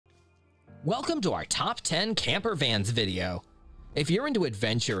Welcome to our top 10 camper vans video. If you're into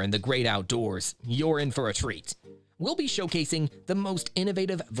adventure and the great outdoors, you're in for a treat. We'll be showcasing the most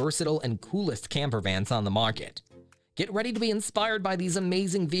innovative, versatile, and coolest camper vans on the market. Get ready to be inspired by these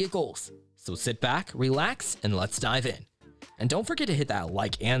amazing vehicles. So sit back, relax, and let's dive in. And don't forget to hit that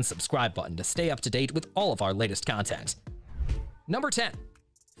like and subscribe button to stay up to date with all of our latest content. Number 10.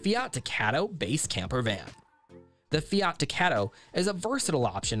 Fiat Ducato Base Camper Van. The Fiat Ducato is a versatile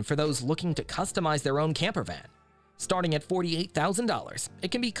option for those looking to customize their own camper van. Starting at $48,000,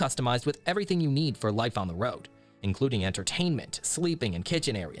 it can be customized with everything you need for life on the road, including entertainment, sleeping, and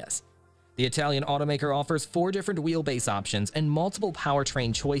kitchen areas. The Italian automaker offers 4 different wheelbase options and multiple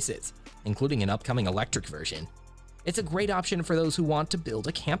powertrain choices, including an upcoming electric version. It's a great option for those who want to build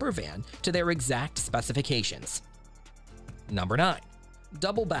a camper van to their exact specifications. Number 9.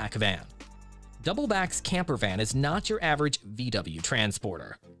 Double Back Van. Double Back's camper van is not your average VW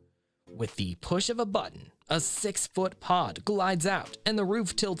transporter. With the push of a button, a 6-foot pod glides out and the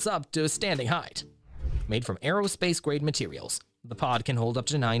roof tilts up to a standing height. Made from aerospace-grade materials, the pod can hold up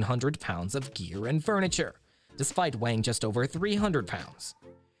to 900 pounds of gear and furniture, despite weighing just over 300 pounds.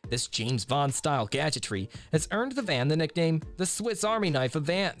 This James Bond-style gadgetry has earned the van the nickname the Swiss Army knife of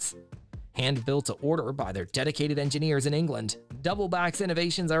vans. Hand-built to order by their dedicated engineers in England, Double Back's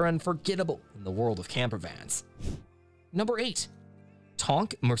innovations are unforgettable in the world of camper vans. Number 8.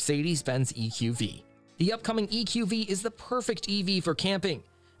 Tonk Mercedes-Benz EQV. The upcoming EQV is the perfect EV for camping,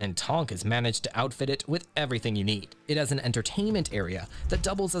 and Tonk has managed to outfit it with everything you need. It has an entertainment area that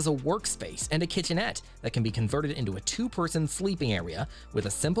doubles as a workspace and a kitchenette that can be converted into a 2-person sleeping area with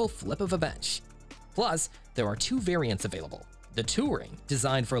a simple flip of a bench. Plus, there are 2 variants available. The Touring,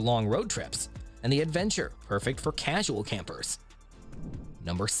 designed for long road trips, and the Adventure, perfect for casual campers.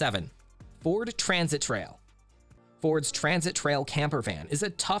 Number 7. Ford Transit Trail. Ford's Transit Trail camper van is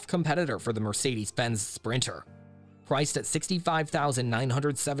a tough competitor for the Mercedes-Benz Sprinter. Priced at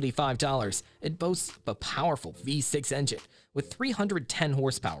 $65,975, it boasts a powerful V6 engine with 310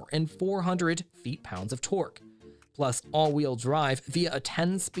 horsepower and 400 feet-pounds of torque, plus all-wheel drive via a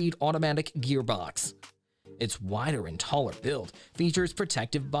 10-speed automatic gearbox. Its wider and taller build features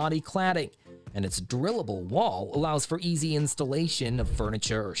protective body cladding, and its drillable wall allows for easy installation of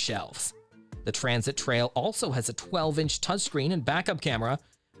furniture or shelves. The Transit Trail also has a 12-inch touchscreen and backup camera,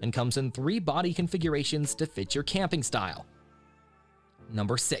 and comes in 3 body configurations to fit your camping style.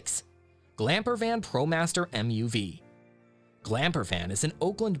 Number 6. Campervan ProMaster MUV. Campervan is an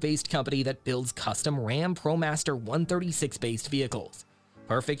Oakland-based company that builds custom Ram ProMaster 136-based vehicles,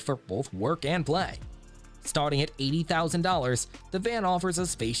 perfect for both work and play. Starting at $80,000, the van offers a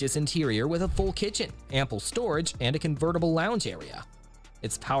spacious interior with a full kitchen, ample storage, and a convertible lounge area.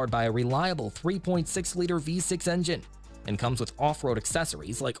 It's powered by a reliable 3.6-liter V6 engine and comes with off-road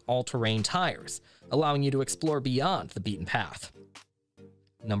accessories like all-terrain tires, allowing you to explore beyond the beaten path.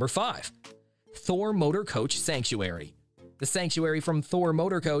 Number 5. Thor Motor Coach Sanctuary. The Sanctuary from Thor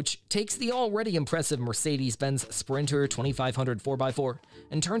Motor Coach takes the already impressive Mercedes-Benz Sprinter 2500 4x4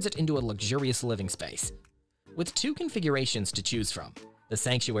 and turns it into a luxurious living space. With 2 configurations to choose from, the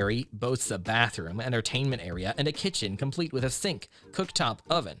Sanctuary boasts a bathroom, entertainment area, and a kitchen complete with a sink, cooktop,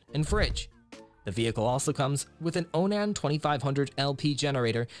 oven, and fridge. The vehicle also comes with an Onan 2500 LP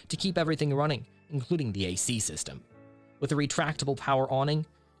generator to keep everything running, including the AC system. With a retractable power awning,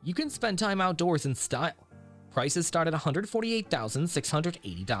 you can spend time outdoors in style. Prices start at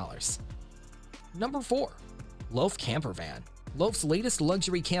 $148,680. Number 4. Loaf Camper Van. Loaf's latest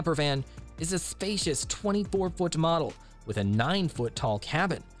luxury camper van is a spacious 24-foot model with a 9-foot tall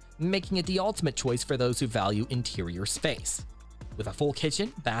cabin, making it the ultimate choice for those who value interior space. With a full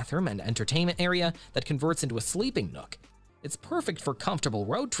kitchen, bathroom, and entertainment area that converts into a sleeping nook, it's perfect for comfortable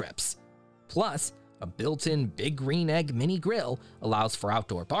road trips. Plus, a built-in Big Green Egg mini grill allows for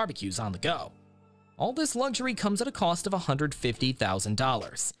outdoor barbecues on the go. All this luxury comes at a cost of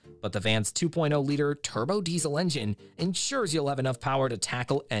 $150,000, but the van's 2.0-liter turbo diesel engine ensures you'll have enough power to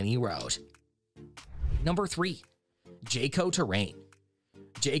tackle any road. Number 3. Jayco Terrain.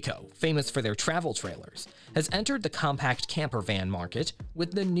 Jayco, famous for their travel trailers, has entered the compact camper van market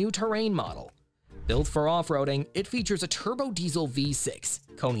with the new Terrain model. Built for off-roading, it features a turbo diesel V6,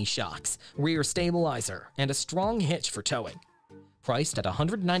 Koni shocks, rear stabilizer, and a strong hitch for towing. Priced at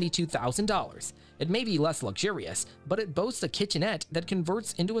 $192,000, it may be less luxurious, but it boasts a kitchenette that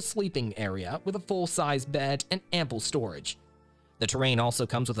converts into a sleeping area with a full-size bed and ample storage. The Terrain also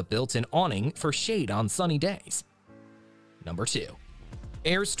comes with a built-in awning for shade on sunny days. Number 2.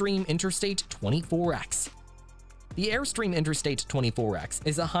 Airstream Interstate 24X. The Airstream Interstate 24X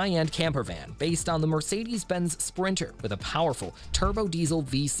is a high-end camper van based on the Mercedes-Benz Sprinter with a powerful turbo-diesel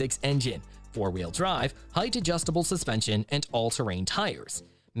V6 engine, four-wheel drive, height-adjustable suspension, and all-terrain tires,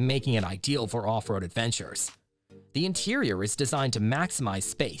 making it ideal for off-road adventures. The interior is designed to maximize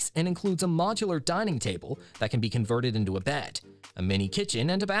space and includes a modular dining table that can be converted into a bed, a mini kitchen,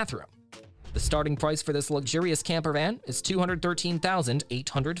 and a bathroom. The starting price for this luxurious camper van is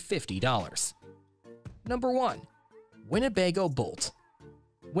 $213,850. Number 1. Winnebago Bolt.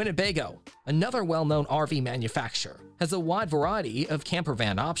 Winnebago, another well-known RV manufacturer, has a wide variety of camper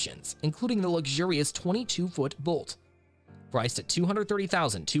van options, including the luxurious 22-foot Bolt. Priced at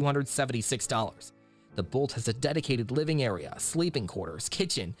 $230,276, the Bolt has a dedicated living area, sleeping quarters,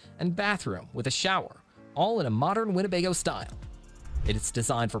 kitchen, and bathroom with a shower, all in a modern Winnebago style. It is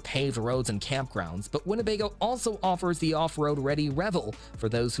designed for paved roads and campgrounds, but Winnebago also offers the off-road ready Revel for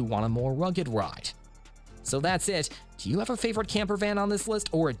those who want a more rugged ride. So that's it. Do you have a favorite camper van on this list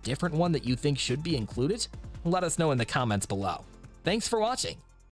or a different one that you think should be included? Let us know in the comments below. Thanks for watching.